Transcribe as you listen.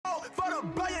the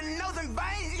blow your nose and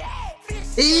veins.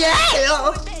 Yeah.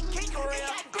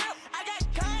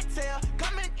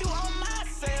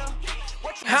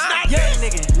 Yeah,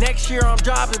 nigga. Next year I'm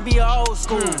dropping be old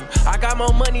school. I got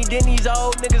more money than these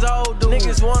old niggas old do.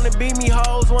 Niggas wanna be me,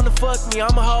 hoes wanna fuck me.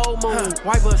 I'm a whole moon.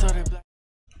 White bus on that black.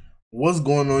 What's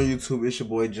going on, YouTube? It's your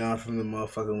boy John from the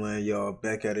motherfucking land, y'all.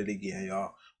 Back at it again,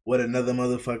 y'all. With another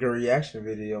motherfucking reaction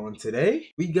video. And today,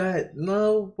 we got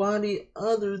nobody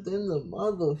other than the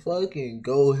motherfucking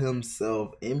GOAT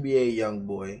himself, NBA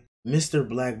Youngboy. Mr.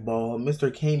 Blackball.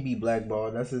 Mr. Can't Be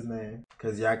Blackball. That's his name.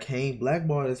 Because y'all can't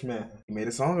blackball this man. He made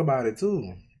a song about it,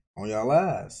 too. On y'all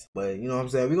lives. But, you know what I'm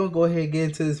saying? We're going to go ahead and get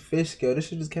into this fish scale. This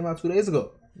shit just came out 2 days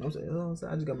ago. You know what I'm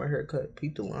saying? I just got my hair cut.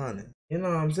 Peep the lining. You know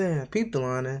what I'm saying? Peep the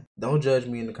lining. Don't judge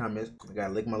me in the comments. I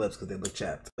gotta lick my lips because they look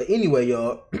chapped. But anyway,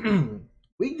 y'all.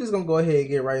 We just gonna go ahead and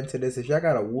get right into this. If y'all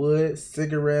got a wood,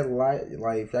 cigarette, light,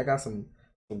 like if y'all got some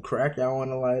crack y'all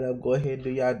want to light up, go ahead and do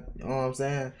y'all, you know what I'm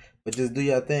saying? But just do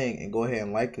your thing and go ahead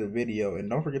and like the video. And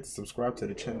don't forget to subscribe to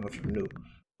the channel if you're new.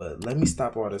 But let me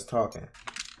stop all this talking.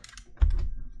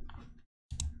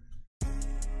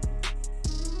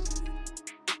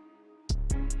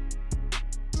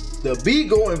 The beat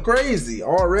going crazy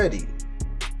already.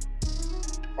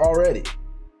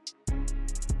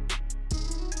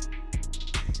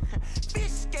 Fish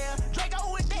scale,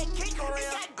 Draco with that kick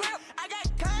real. I got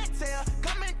clientele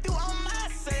coming through on my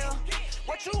cell.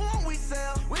 What you want, we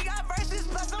sell. We got verses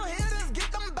plus some hitters,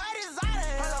 get them bodies out of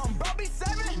here. Hold on, bro, be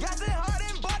 7, got it hard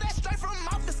and bought that straight from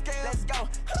off the scale. Let's go.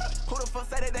 Who the fuck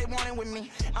say that they want it with me?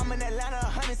 I'm in Atlanta,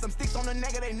 hunting some sticks on the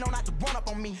nigga, they know not to run up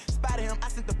on me. Spotted him, I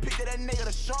sent the pic of that nigga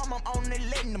to show him I'm on, they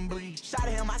letting them bleed. Shot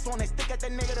at him, I swan they stick at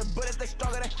that nigga, the bullets they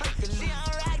stronger than Hercules. She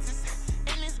on Raxus,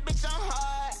 in this bitch I'm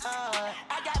hard.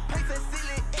 I got plates of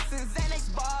silly X and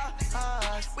Xanax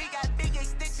bars. We got big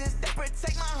extensions that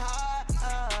protect my heart.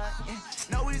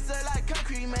 No, we sell like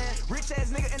concrete, man. Rich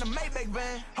ass nigga in a Maybach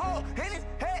van. Hole in his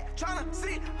head, tryna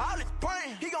see all his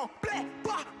brain. He gon' black,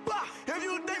 blah, blah. If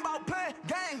you think about playing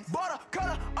games, border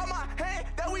color on my hand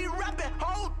that we rapping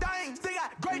whole thing. Still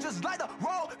got gray just like the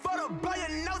road for the blow your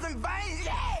nose and veins.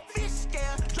 Yeah, fish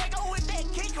scale, Draco with that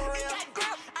kick real.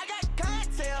 I got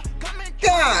clientele coming.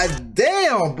 God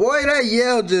damn, boy, that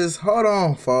yell just, hold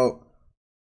on, folks.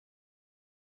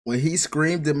 When he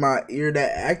screamed in my ear,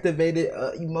 that activated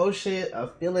emotion, a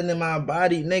feeling in my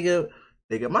body, nigga,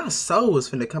 my soul was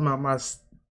finna come out my,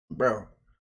 bro.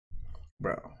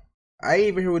 I didn't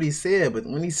even hear what he said, but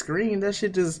when he screamed, that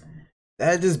shit just,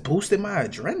 that just boosted my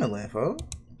adrenaline, folks.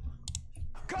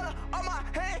 Color on my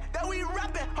hand that we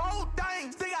rapping whole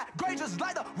thing. Still got gray just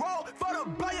like the road for the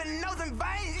blow your nose and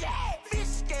veins. Yeah, fish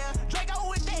scale, Draco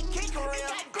with that kick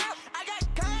real. I got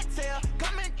clientele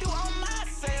coming through on my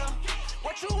cell.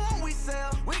 What you want, we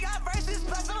sell. We got verses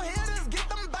plus some hitters, get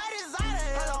them bodies out of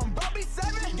here. Hold on, bro, be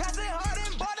 7, got it hard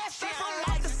and bought that shit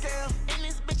from off the scale. In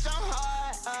this bitch I'm hard.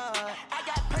 I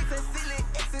got plates of silly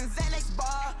X and Xanax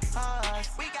bars.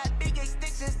 We got big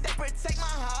extensions that protect my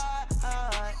heart.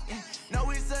 No,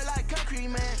 we sell like concrete,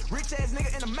 man. Rich ass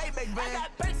nigga in a Maybach van. I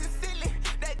got plates of silly,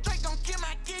 that Drake gon' kill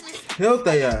my kidneys. Killed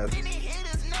they ass.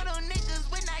 Hitters, no, no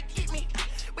niggas when I get me.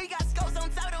 We got scopes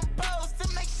on top of them poles to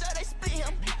make sure they split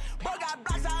him. Bro got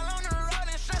blocks all on the road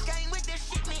and Shrimp came with this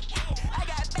shit, me. I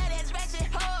got badass ratchet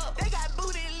hoes, they got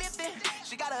booty lifting.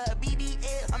 She got a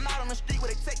BBL, I'm out on the street where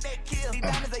they take that kill. These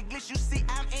diamonds they glitch, you see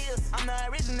I'm ill. I'm the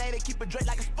originator, keep a Drake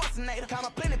like a Sportsinator. Count my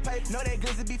plenty paper, know that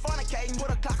glizzy be fornicating.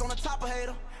 Put a clock on the top of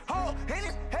hater. Hole in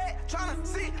his head, tryna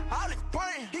see all his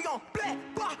brain. He gon' black,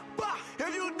 blah, blah.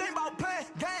 If you think about playing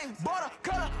games, border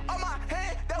color on my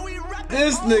hand that we rapping.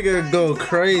 This nigga go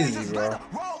crazy, bro.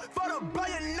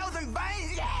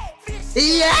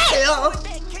 Yeah. I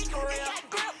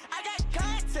got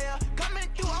clientele coming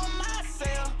through on my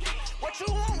cell. What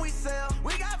you want, we sell.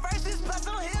 We got verses plus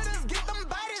some hitters, get them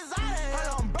bodies out of here.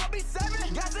 Hold on, bro, be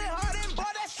 7, got it hard and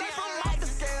bought that shit from off the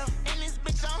scale. In this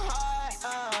bitch I'm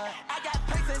hard. I got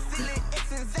plates of silly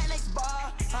X and Xanax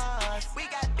bars. We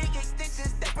got big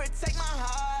extensions that protect my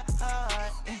heart.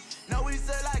 No, we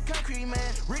sell like concrete,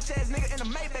 man. Rich ass nigga in a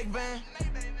Maybach van.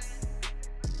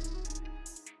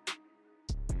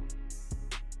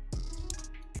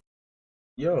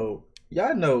 Yo,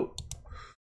 y'all know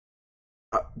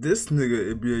this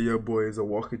nigga NBA Youngboy is a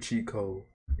walking cheat code.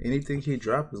 Anything he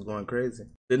drop is going crazy.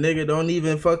 The nigga don't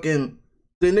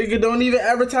even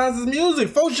advertise his music.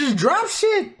 Folks just drop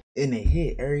shit and it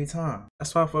hit every time.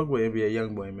 That's why I fuck with NBA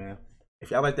Youngboy, man. If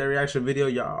y'all like that reaction video,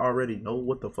 y'all already know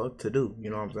what the fuck to do.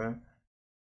 You know what I'm saying?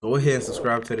 Go ahead and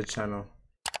subscribe to the channel.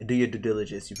 And do your due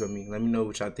diligence, you feel me? Let me know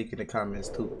what y'all think in the comments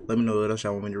too. Let me know what else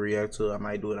y'all want me to react to. I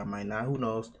might do it, I might not, who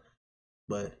knows.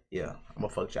 But yeah, I'm gonna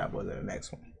fuck y'all boys in the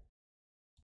next one.